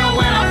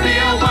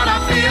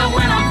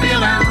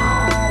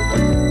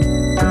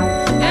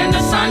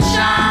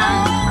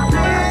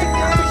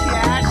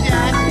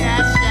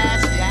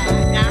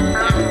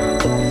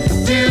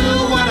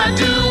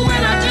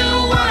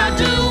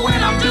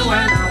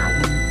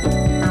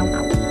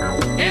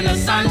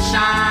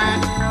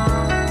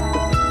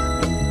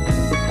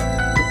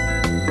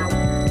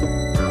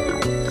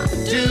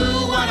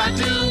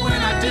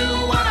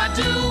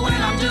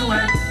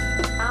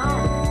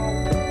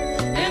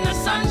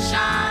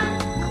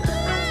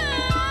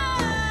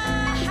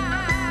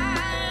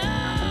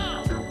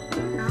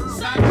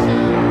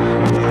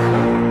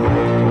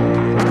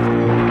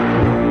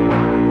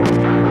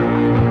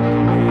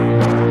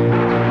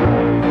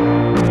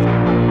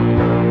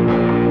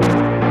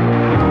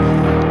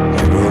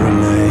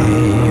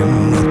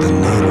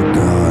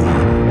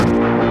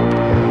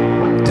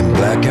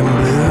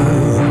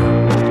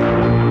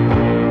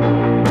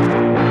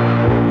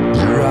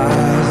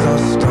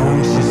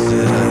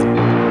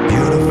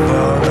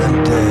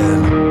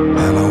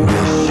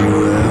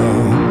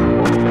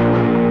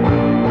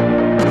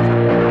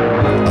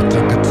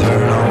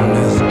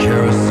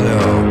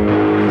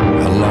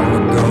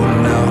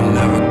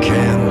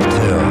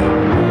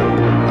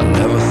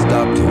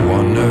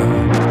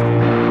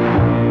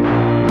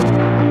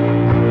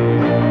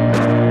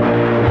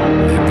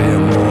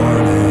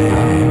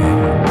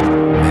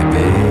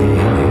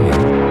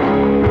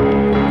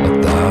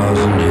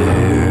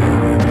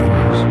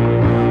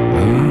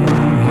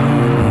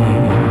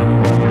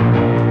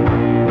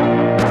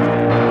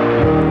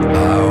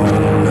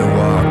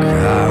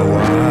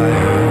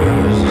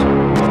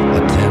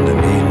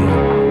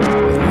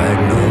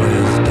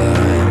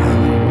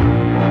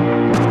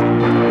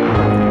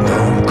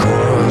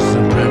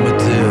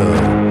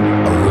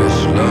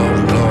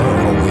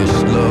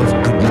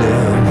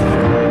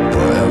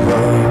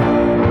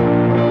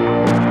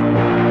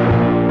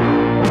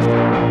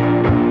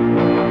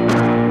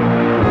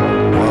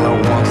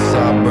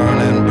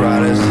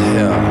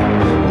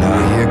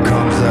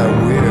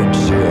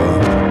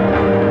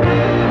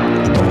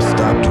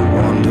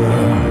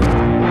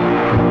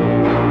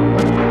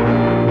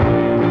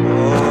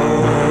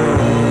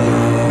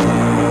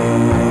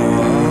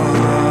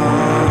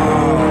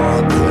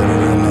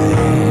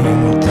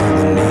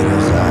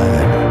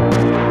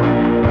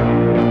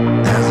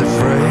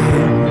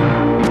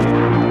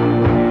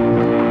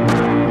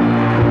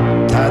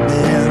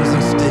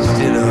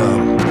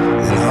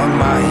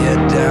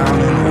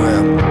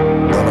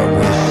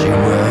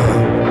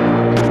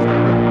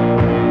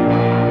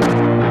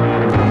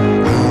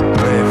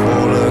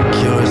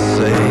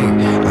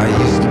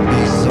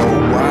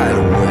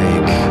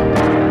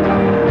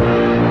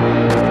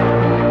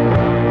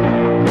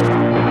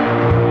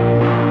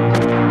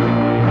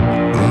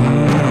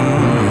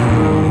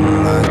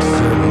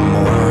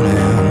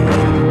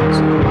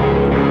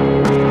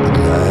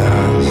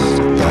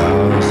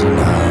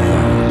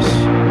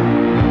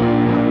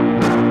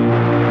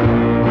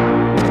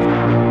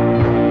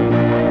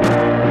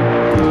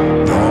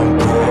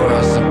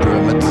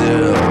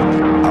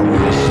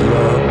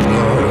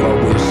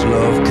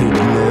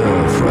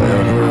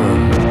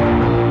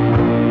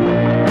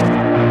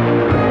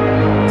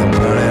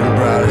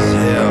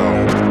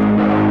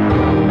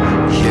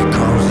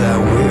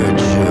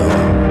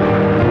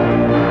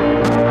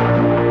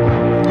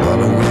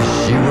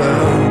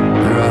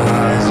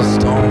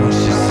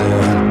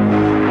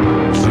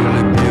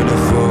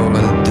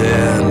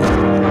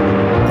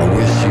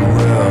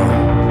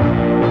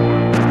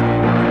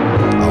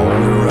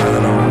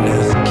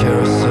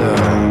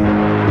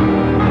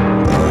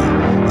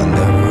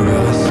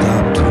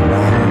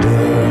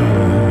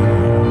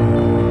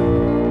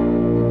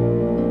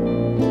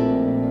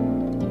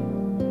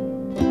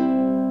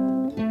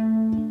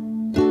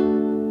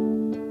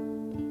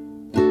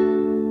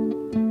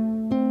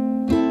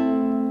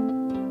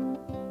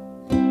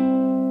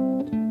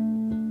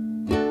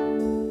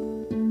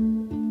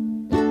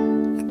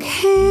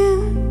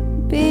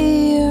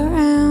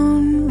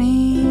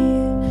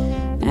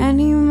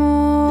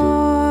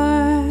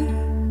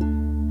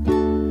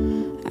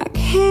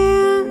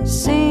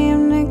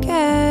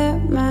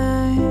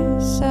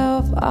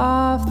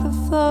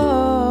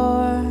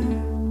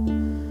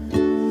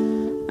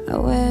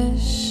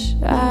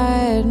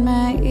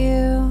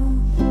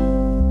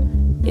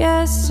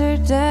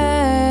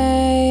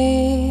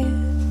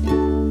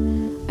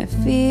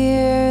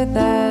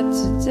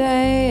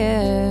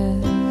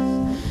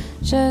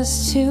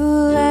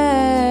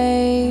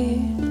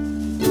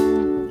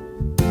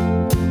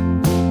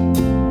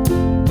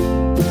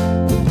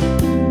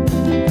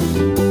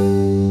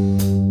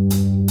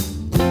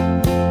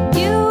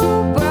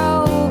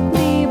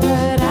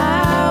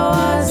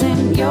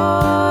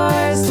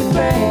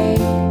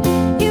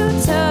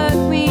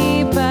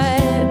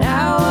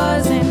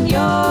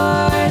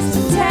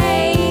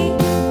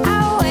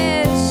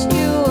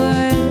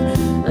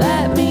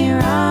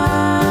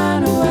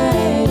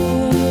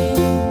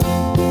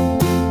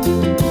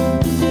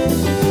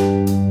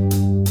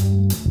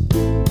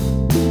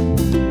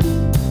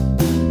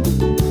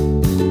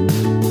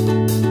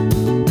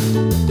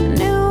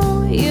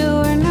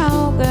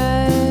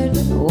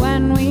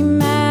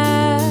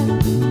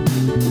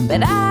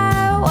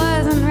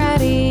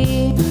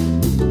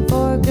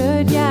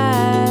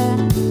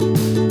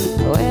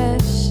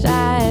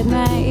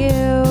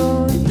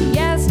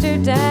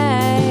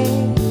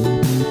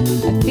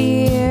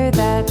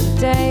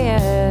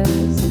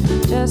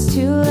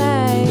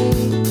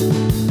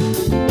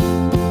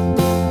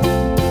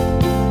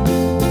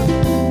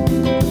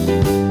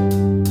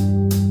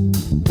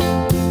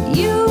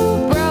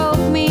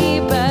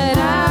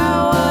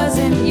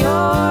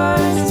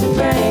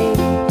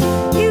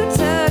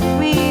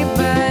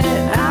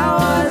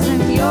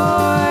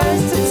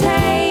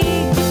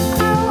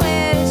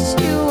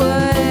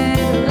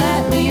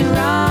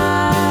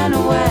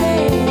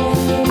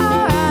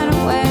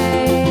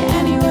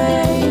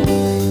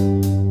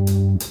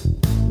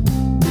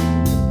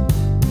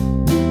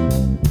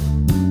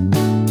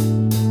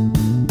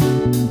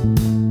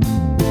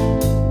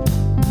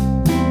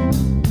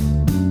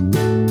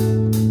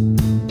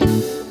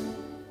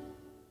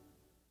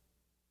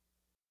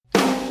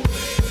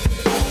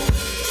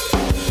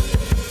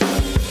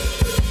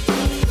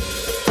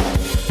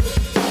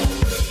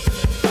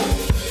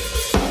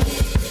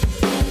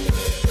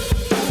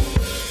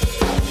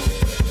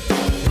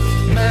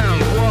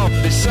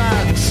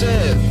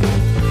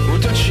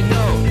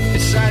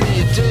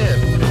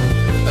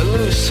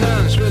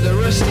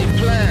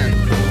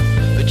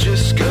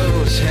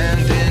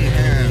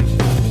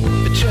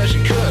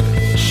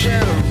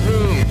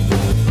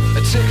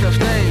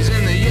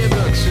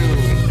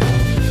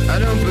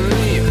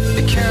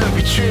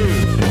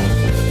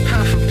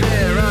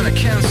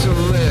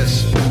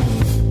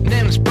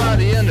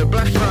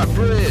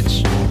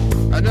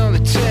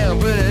tale,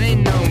 but it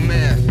ain't no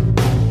myth.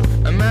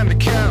 A man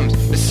becomes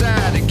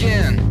beside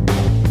again.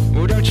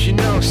 Well, don't you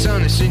know,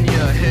 son, it's in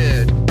your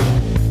head.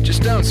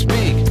 Just don't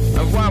speak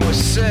of what was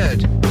said.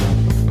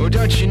 Well,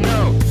 don't you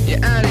know,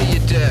 you're out of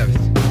your depth.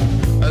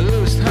 A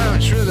loose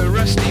hunch with a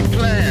rusty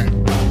plan.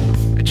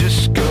 It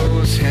just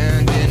goes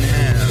hand in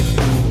hand.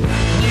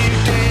 New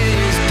day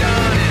is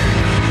dawning.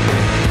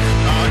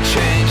 All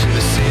change in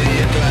the city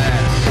of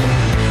glass.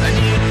 A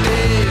new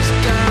day is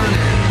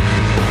dawning.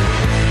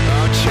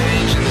 All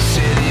change in the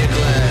city of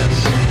glass.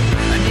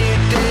 A new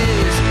day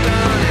is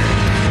dawning.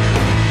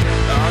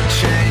 All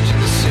change in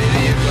the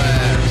city of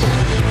glass.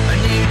 A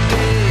new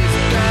day is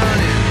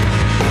dawning.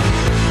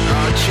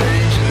 All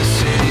change in the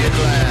city of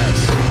glass.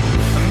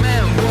 A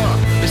man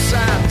walked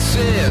beside the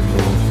said,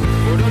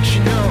 well, don't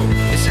you know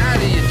it's out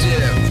of your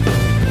depth.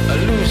 A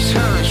loose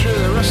hunch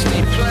with a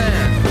rusty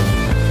plan.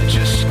 It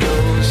just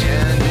goes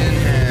hand in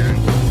hand.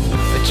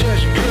 A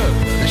judge crook,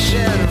 a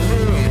shared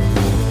room.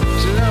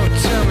 So don't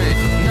tell me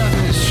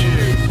nothing's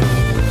true.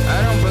 I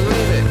don't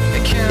believe it,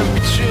 it can't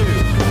be true.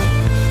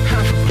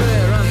 Half a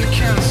player on the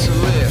council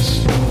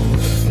list.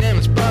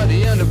 Nameless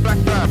body under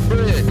Blackrock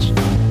Bridge.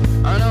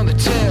 I know the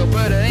tale,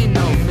 but it ain't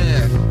no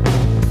myth.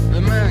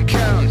 The man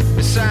comes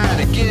beside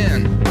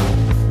again.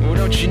 Well,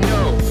 don't you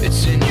know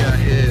it's in your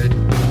head?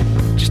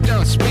 Just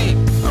don't speak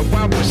of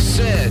what was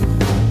said.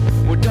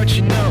 Well, don't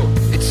you know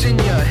it's in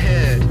your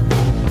head?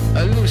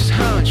 A loose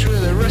hunch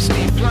with a rusty